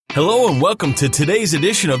Hello and welcome to today's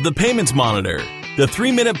edition of the Payments Monitor, the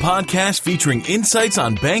 3-minute podcast featuring insights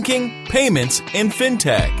on banking, payments, and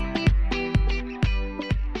fintech.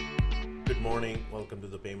 Good morning. Welcome to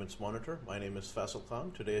the Payments Monitor. My name is Faisal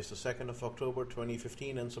Khan. Today is the 2nd of October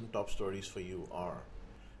 2015 and some top stories for you are: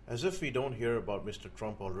 as if we don't hear about Mr.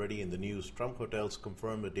 Trump already in the news, Trump Hotels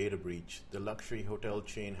confirmed a data breach. The luxury hotel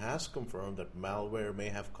chain has confirmed that malware may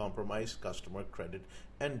have compromised customer credit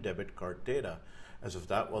and debit card data. As if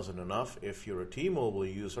that wasn't enough, if you're a T-Mobile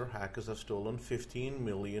user, hackers have stolen 15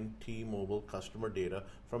 million T-Mobile customer data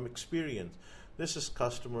from Experian. This is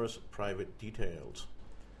customers' private details.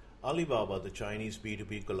 Alibaba, the Chinese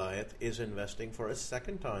B2B Goliath, is investing for a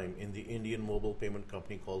second time in the Indian mobile payment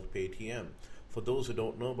company called Paytm. For those who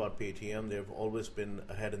don't know about Paytm, they've always been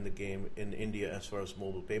ahead in the game in India as far as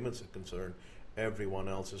mobile payments are concerned. Everyone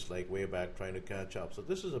else is like way back trying to catch up. So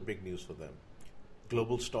this is a big news for them.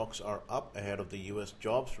 Global stocks are up ahead of the U.S.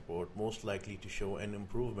 jobs report, most likely to show an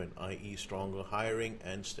improvement, i.e. stronger hiring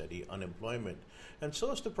and steady unemployment. And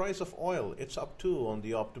so is the price of oil. It's up too on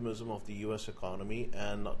the optimism of the U.S. economy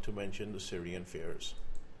and not to mention the Syrian fears.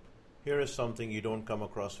 Here is something you don't come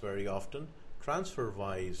across very often.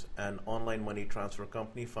 TransferWise, an online money transfer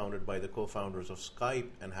company founded by the co-founders of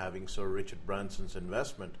Skype and having Sir Richard Branson's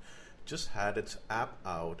investment, just had its app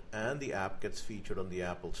out, and the app gets featured on the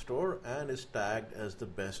Apple Store and is tagged as the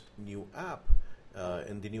best new app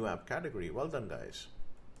in the new app category. Well done, guys.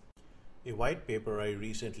 A white paper I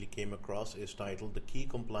recently came across is titled "The Key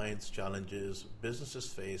Compliance Challenges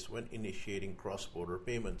Businesses Face When Initiating Cross-Border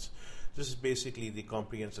Payments." This is basically the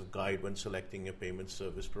comprehensive guide when selecting a payment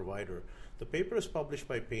service provider. The paper is published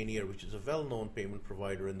by Payoneer, which is a well-known payment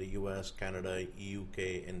provider in the US, Canada,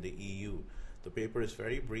 UK, and the EU. The paper is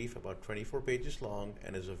very brief, about 24 pages long,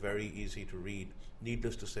 and is very easy to read.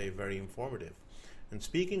 Needless to say, very informative. And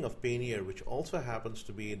speaking of Payoneer, which also happens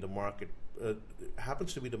to be the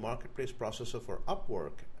marketplace processor for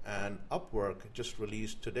Upwork, and Upwork just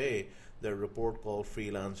released today their report called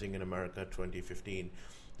Freelancing in America 2015.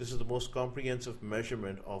 This is the most comprehensive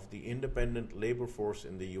measurement of the independent labor force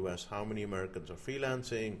in the US. How many Americans are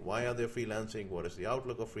freelancing? Why are they freelancing? What is the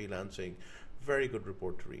outlook of freelancing? Very good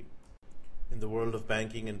report to read. In the world of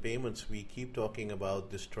banking and payments, we keep talking about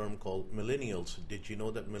this term called millennials. Did you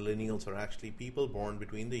know that millennials are actually people born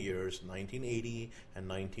between the years 1980 and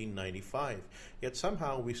 1995? Yet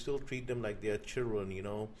somehow we still treat them like they're children,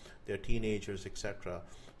 they're teenagers, etc.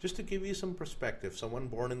 Just to give you some perspective, someone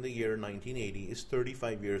born in the year 1980 is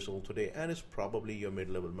 35 years old today and is probably your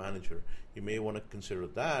mid-level manager. You may want to consider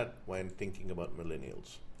that when thinking about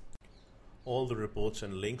millennials. All the reports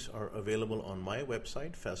and links are available on my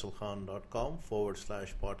website,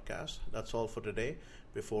 faisalkhan.com/podcast. That's all for today.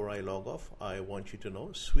 Before I log off, I want you to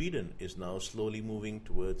know Sweden is now slowly moving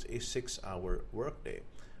towards a 6-hour workday.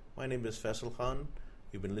 My name is Faisal Khan.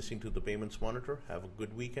 You've been listening to the Payments Monitor. Have a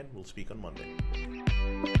good weekend. We'll speak on Monday.